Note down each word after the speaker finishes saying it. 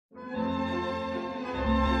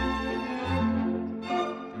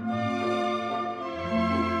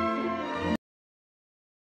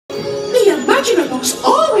Imagine-a-Box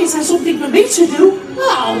always has something for me to do.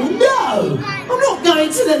 Oh no! I'm not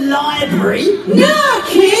going to the library.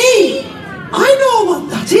 Narky! I know what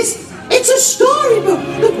that is. It's a storybook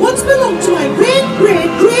that once belonged to my great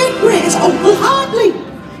Uncle Hardley.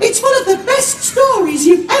 It's one of the best stories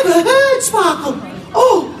you've ever heard, Sparkle.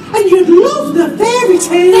 Oh, and you'd love the fairy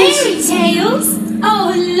tales. Fairy tales?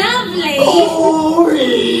 Oh, lovely.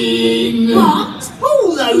 Boring. What?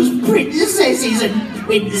 All those princesses and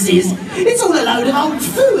princes. It's all a load of old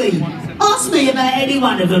fooey. Ask me about any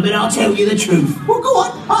one of them and I'll tell you the truth. Well, go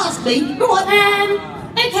on, ask me. Go on.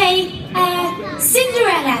 Okay.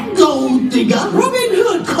 Cinderella. Gold digger. Robin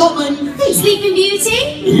Hood. Common thief. Sleeping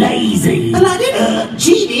Beauty. Lazy. Aladdin.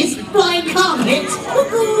 Genius. Flying carpet.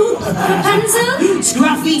 Rapunzel.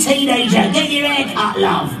 Scruffy teenager. Get your hair cut,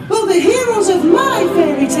 love. Well, the heroes of my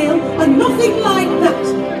fairy tale are nothing like that.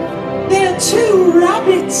 They're two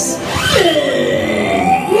rabbits.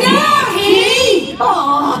 Narky!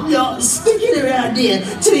 Oh, I'm not sticking around here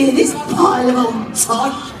to hear this pile of old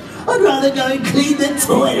tosh. I'd rather go and clean the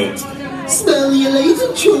toilet. Smell you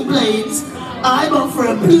later, chalk blades. I'm off for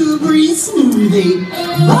a blueberry smoothie.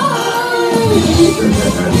 Bye!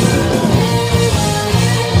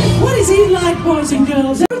 What is he like, boys and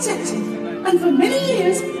girls? Protected. And for many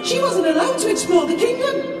years, she wasn't allowed to explore the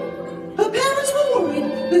kingdom. Her parents were worried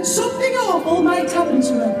that something awful might happen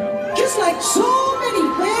to her, just like so many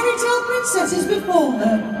fairy tale princesses before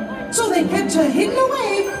her. So they kept her hidden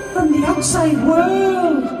away from the outside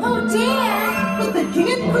world. Oh dear. But the king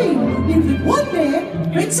and queen knew that one day,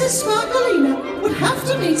 Princess Sparkalina would have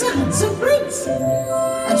to meet a handsome prince.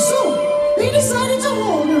 And so, they decided to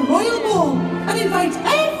hold a royal ball and invite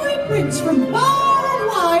every prince from far and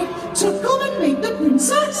wide to come and meet the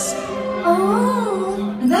princess.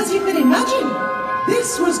 Oh. And as you can imagine,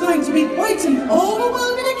 this was going to be quite an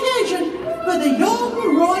overwhelming occasion for the young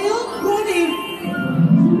royal bunny.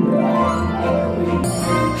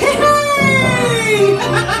 Hey!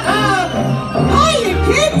 Hiya,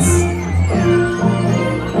 kids!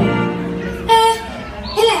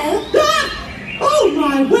 Hello? Ah! Oh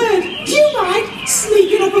my word! Do you mind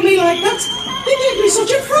sneaking up on me like that? You gave me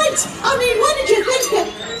such a fright! I mean, why did you think that...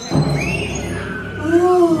 Oh...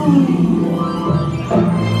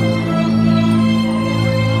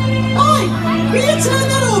 Oi! Will you turn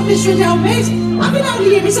that orchestra down, mate? I've been out of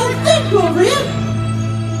here myself thick over here!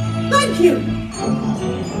 Thank you!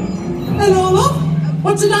 Hello, love.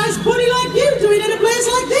 What's a nice bunny like you doing in a place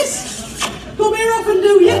like this? Come here often,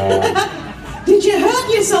 do you? Did you hurt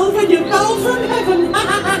yourself when you fell from heaven?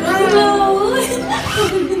 No.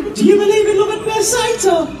 Do you believe in love at first sight,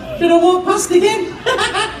 or should I walk past again?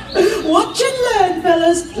 Watch and learn,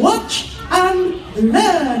 fellas. Watch and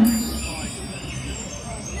learn.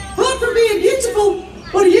 Apart from being beautiful,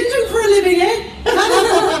 what do you do for a living, eh?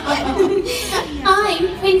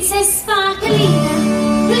 I'm Princess Sparkalina.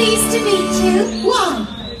 Pleased to meet you. Why,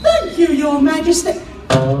 thank you, Your Majesty.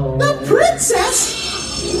 The princess?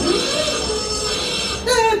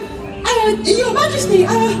 Your Majesty,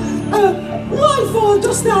 why for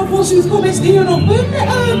dost thou forsooth comest here open?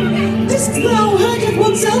 Didst thou hurt of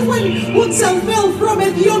oneself when oneself fell from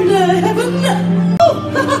yonder heaven?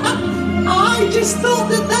 Oh, I just thought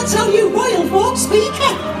that that's how you royal folk speak.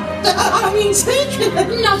 Speak.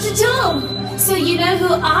 Not at all. So you know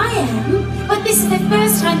who I am, but this is the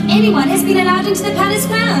first time anyone has been allowed into the palace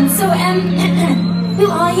grounds. So, who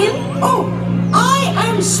are you? Oh, I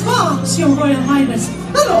am Sparks, Your Royal Highness,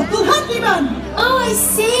 the local handyman. Oh, I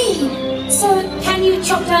see. So, can you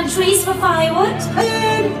chop down trees for firewood?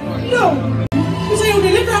 No, because I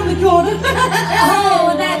only live round the corner.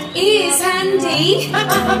 Oh, that is handy.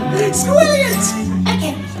 Squilliant!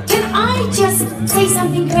 Okay, can I just say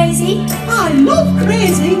something crazy? I love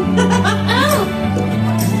crazy. Oh!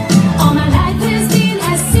 All my life has been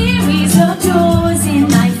a series of doors in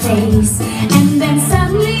my face, and then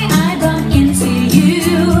suddenly I bump into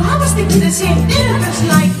you. I was thinking the same thing, just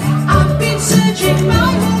like I've been searching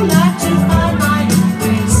my whole life to find my new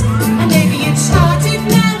place, and maybe it started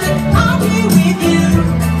now that I'm here with you.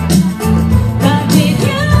 But with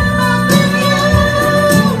you,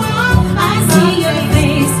 I see your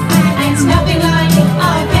face, and it's nothing like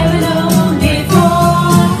I've ever known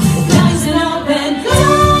before. Nice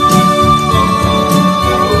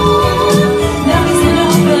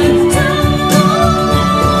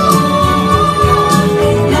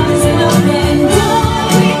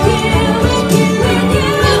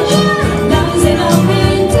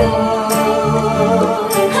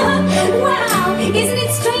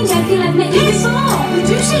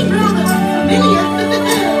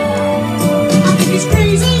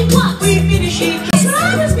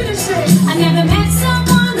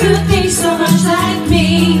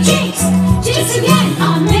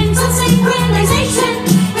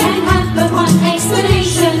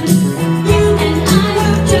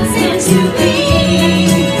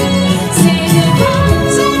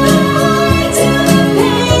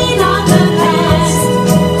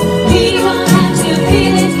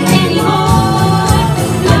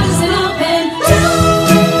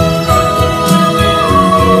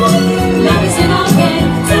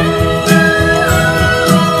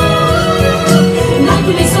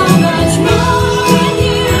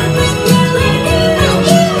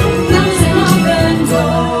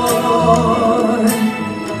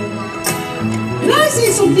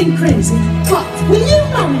crazy, but will you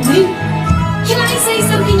marry me? Can I say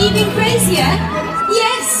something even crazier?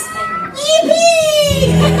 Yes!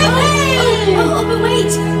 Yippee! But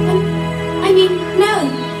wait. I mean, no.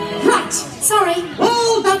 Right. Sorry.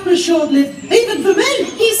 Oh, that was short-lived, even for me.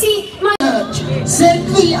 You see, my Church, send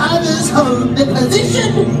the others home. The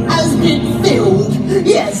position has been filled.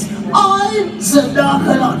 Yes, I, Sir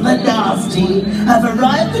Narcolot the Nasty, have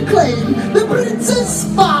arrived to claim the Princess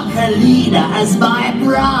Sparky as my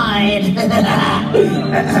bride.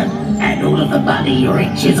 And all of the money,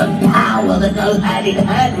 riches, and power that go hand in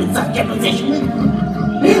hand with such a position.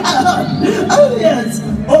 Oh yes,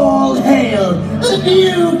 all hail the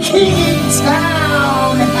new king in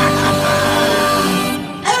town!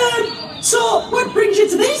 So, what brings you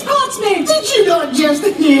to these parts, mate? Did you not just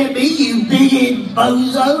hear me, you big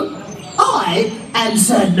bozo? I am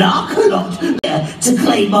Sir Narcolot, here to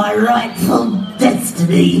claim my rightful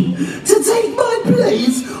destiny, to take my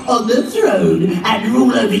place on the throne and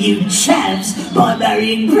rule over you chaps by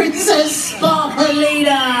marrying Princess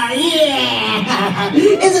Sparkalina. Yeah!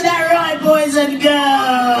 Isn't that right, boys and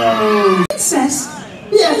girls? Princess?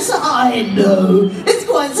 Yes, I know. It's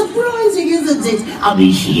quite surprising, isn't it? I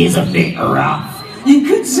mean, she is a bit rough. You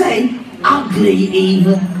could say ugly,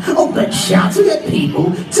 even. Oh, but shouting at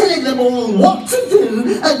people, telling them all what to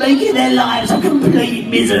do, and making their lives a complete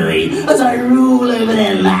misery as I rule over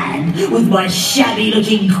their land with my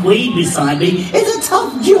shabby-looking queen beside me is a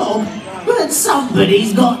tough job. But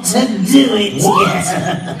somebody's got to do it. What? Yes.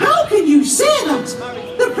 How can you say that?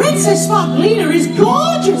 The Princess Sparkalina is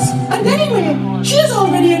gorgeous, and anyway, she has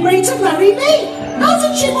already agreed to marry me.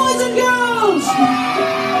 Hasn't she, boys and girls?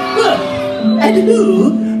 And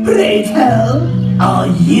who, pray tell, are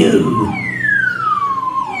you?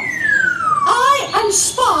 I am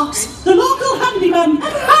Sparks, the local handyman.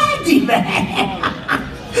 Handyman?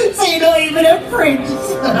 So you're not even a prince?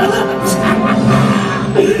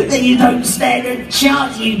 Then you don't stand a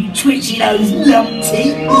chance, you twitchy-nosed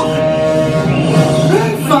numpty.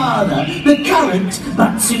 Her father, the current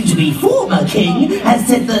but soon-to-be former king, has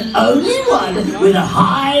said that only one with a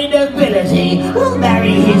high nobility will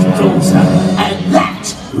marry his daughter, and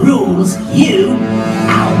that rules you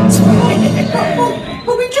out.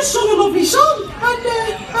 Well, we just sung a lovely song,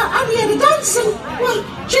 and we had a dance, and, well,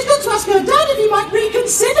 she's got to ask her dad if he might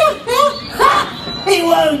reconsider. Ha! He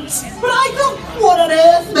won't! But I thought, what on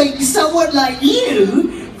earth makes someone like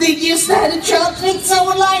you think you stand a chance with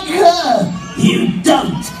someone like her? You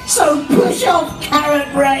don't! So push off,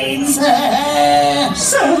 carrot brains!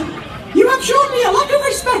 Sir, you have shown me a lack of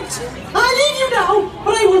respect. I leave you now,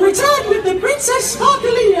 but I will return with the Princess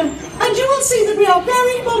Sparkalina, and you will see that we are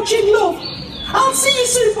very much in love. I'll see you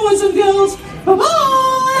soon, boys and girls.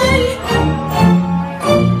 Bye-bye!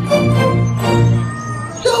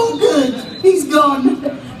 Oh, good! He's gone!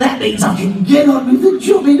 That means I can get on with the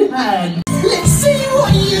job in hand. Let's see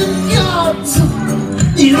what you've got!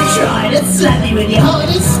 You tried to slap me with your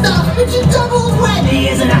hardest stuff, but your double whammy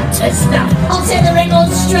isn't up to snuff. I'll set the record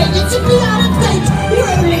straight, you took me out of date. You're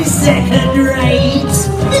only second rate.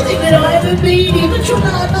 You think that I have a meaning, but you're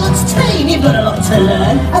not much tame. You've got a lot to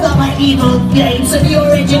learn about my evil games and your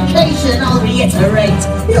education. I'll reiterate,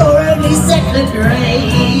 you're only second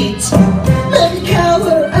rate. Then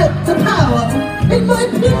cower at the power in my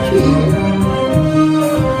pinky.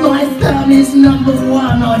 My thumb is number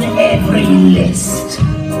one on every list.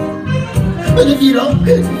 But if you're not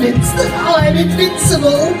convinced that I'm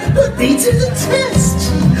invincible, put me to the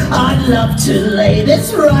test. I'd love to lay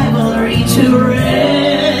this rivalry to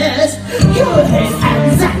rest. Go ahead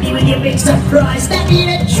and zap me with your big surprise. Snap me in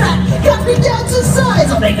a trap, cut me down to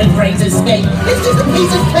size. I'll make a great escape. It's just a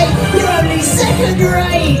piece of cake. You're only second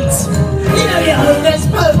rate. You know your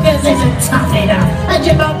hocus pocus isn't tough enough, and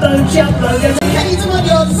your mumbo jumbo goes a case on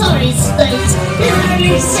your sorry state. You're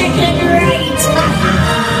only second rate.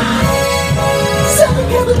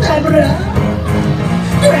 Abracadabra.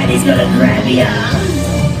 Granny's gonna grab ya.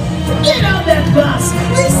 Get on that bus.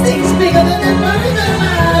 This thing's bigger than the moon of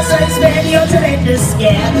Mars. So spare your tremendous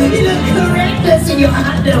scare. You look horrendous in your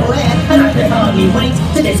underwear, and I can hardly wait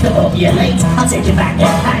to discombobulate. I'll send you back to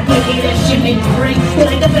pack. You need a shipping crate. You're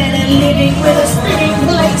like a better living with a spinning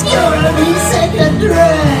plate. You're only second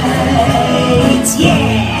rate.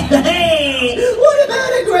 Yeah. Hey, what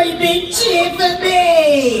about a great big cheer for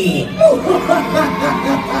me?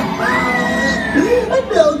 And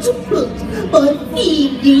now to put my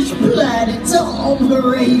fiendish plan into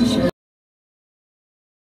operation.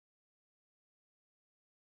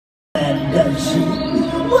 And does she?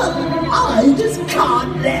 Well, I just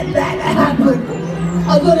can't let that happen.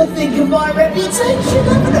 I've got to think of my reputation,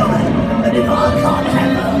 haven't I? And if I can't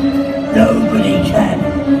have her, nobody can.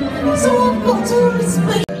 so I've got to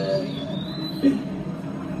respect.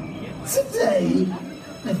 Today,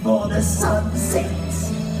 before the sun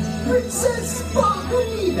sets, Princess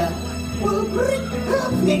Sparky will prick her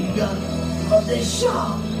finger on the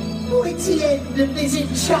sharp, pointy end of this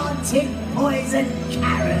enchanted poison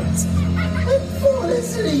carrot and fall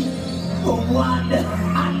asleep for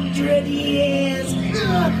 100 years.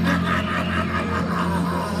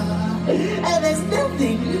 And there's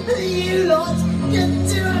nothing that you lot can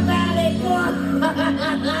do about it.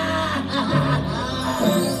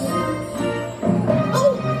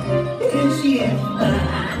 Oh, here she is.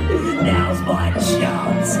 Now's my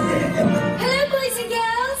chance. Hello, boys and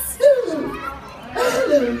girls.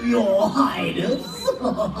 Hello, your highness.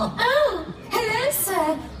 Oh, hello,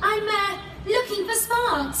 sir. I'm looking for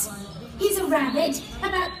Sparks. He's a rabbit,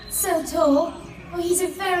 about so tall. Oh, he's a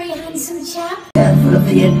very handsome chap. Careful of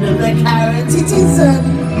the end of the carrot. It is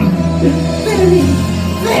very,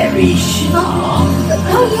 very sharp.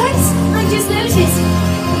 Oh, yes, I just noticed.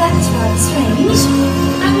 That's rather strange.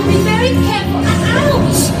 I will be very careful.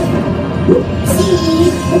 Ouch!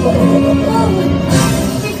 See? Oh,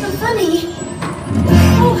 it's funny.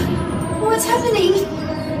 Oh, what's happening?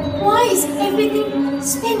 Why is everything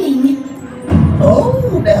spinning?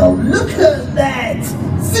 Oh, now look at that!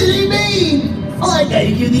 Silly me! I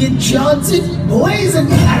gave you the enchanted poison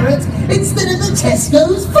carrot instead of the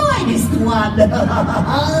Tesco's finest one!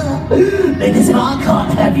 Because if I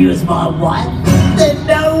can't have you as my wife, then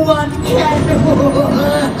no one can!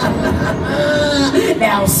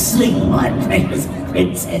 Now sleep, my precious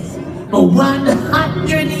princess, for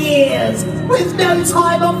 100 years with no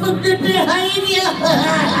time off for good behaviour!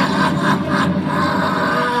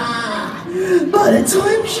 By the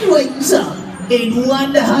time she wakes up, in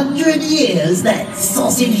 100 years, that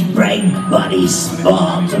sausage-brained bunny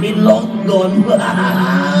Sparks will be long gone.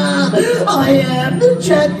 I am the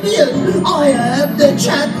champion! I am the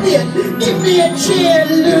champion! Give me a cheer,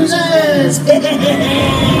 losers!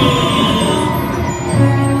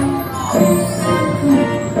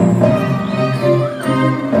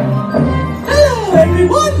 Hello,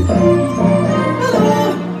 everyone!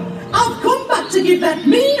 Hello! I've come back to give that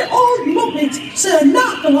mean old muppet, Sir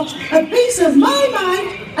Narcolot, a piece of my mind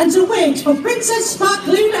and to wait for Princess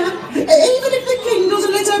Sparklina. Even if the king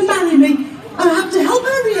doesn't let her marry me, I have to help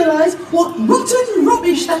her realise what rotten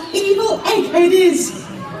rubbish that evil egghead is.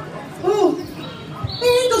 Oh,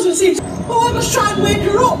 he doesn't seem to... Oh, I must try and wake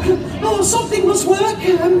her up. Oh, something must work.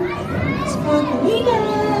 Sparklina!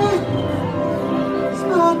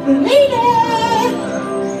 Sparklina!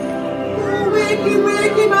 Oh, wakey,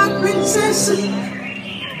 wakey, my princess!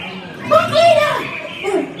 Sparklina!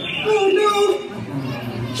 Oh no!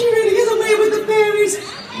 She really is away with the fairies.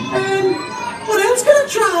 What else can I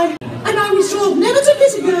try? And I was told never to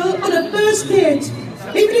kiss a girl on a first date,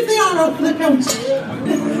 even if they are out for the count.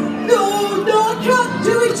 No, I can't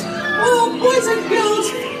do it. Oh, boys and girls,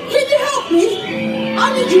 can you help me? I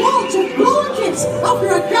need you all to blow a kiss after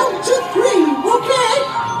I count to 3, okay?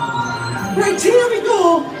 Right, here we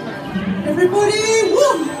go. Everybody,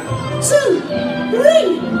 1, 2,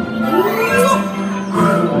 3.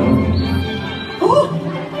 Oh,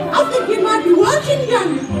 I think it might be working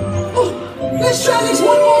again. Oh, let's try this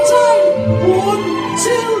one more time. 1,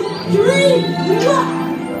 2, 3.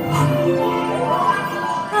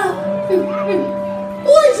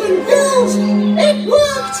 Boys and girls, it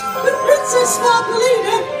worked! The Princess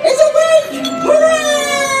Sparklina is awake!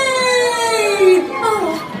 Hooray! Oh,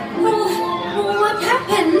 what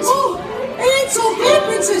happened? Oh, it's okay,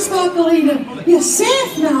 Princess Sparklina. You're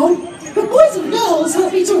safe now. The boys and girls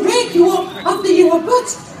helped me to wake you up after you were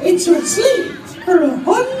put into a sleep for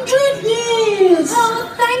 100 years. Oh,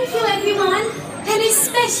 thank you, everyone. And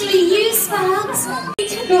especially you, Sparks.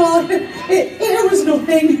 Oh, it was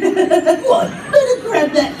nothing. What? Better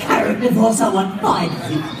grab that carrot before someone finds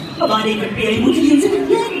it. I might even be able to use it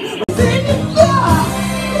again.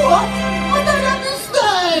 What? I don't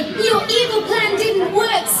understand. Your evil plan didn't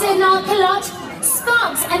work, Sir Narcolot.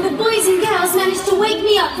 Sparks and the boys and girls managed to wake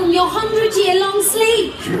me up from your 100-year-long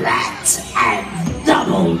sleep. Drat and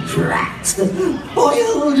double drat.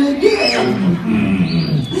 Boiled again.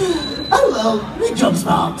 Oh well, good job,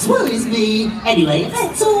 Sparks. Woe is me. Anyway, if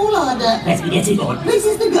that's all, I'd best be getting on.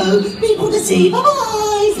 Places to go, people to see.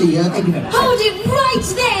 Bye-bye. See ya. Thank you very much. Hold it right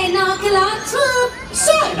there, Narcolot.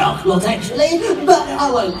 Sorry, Narcolot, actually, but I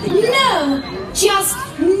won't. No, just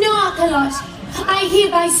Narcolot. I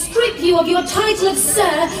hereby strip you of your title of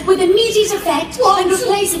Sir with immediate effect and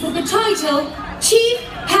replace it with the title Chief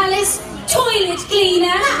Palace Toilet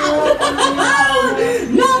Cleaner.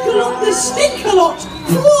 Narcolot the Stinkalot.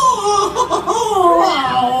 Wow!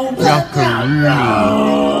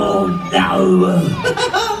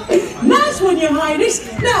 Nice one, Your Highness.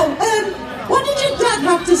 Now, what did your dad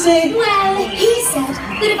have to say? Well, he said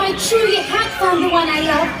that if I truly had found the one I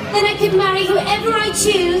love, then I could marry whoever I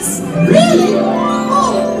choose. Really?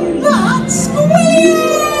 Oh, that's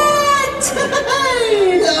great!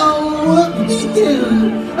 Oh, what did he do?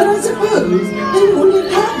 And I suppose they will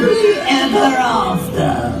live happily ever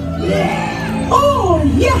after. Yeah. Oh,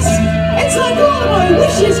 yes! It's like all my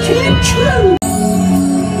wishes came true!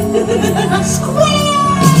 Square!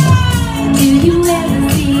 Do you ever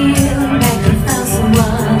feel like you found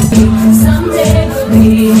someone? Someday will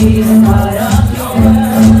be part of your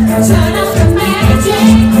world. Turn up the magic.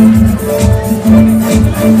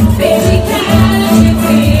 Baby, can you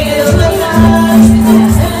feel the love?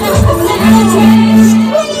 Turn up the magic.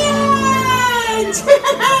 Brilliant!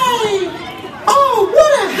 Oh,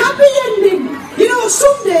 what a happy ending! You know,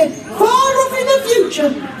 someday, far off in the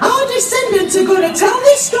future, our descendants are going to tell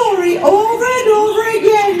this story over and over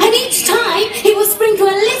again. And each time, he will sprinkle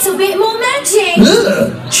a little bit more magic.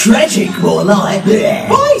 Tragic, more like.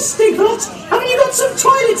 Hi, Stiglot! Haven't you got some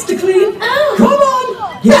toilets to clean? Oh. Come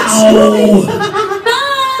on! That's No. right.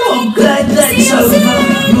 Bye! I'm glad See that's you over. soon.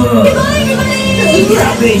 Goodbye, everybody!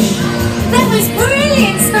 Rubbish. That was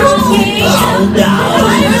brilliant, Sparky! Oh, no.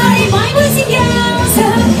 Bye, bye, bye, boys and girls!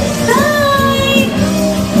 Bye!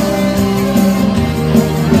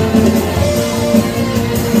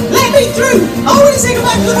 Let me through! I want to say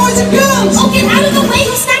goodbye to the boys and girls! Oh, get out of the way!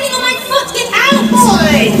 You're standing on my foot! Get out!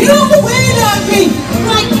 Boy! Get off the way, Darby!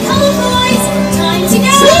 Right, come on, boys! Time to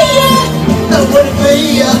go! See ya! I want to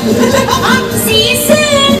be See you soon!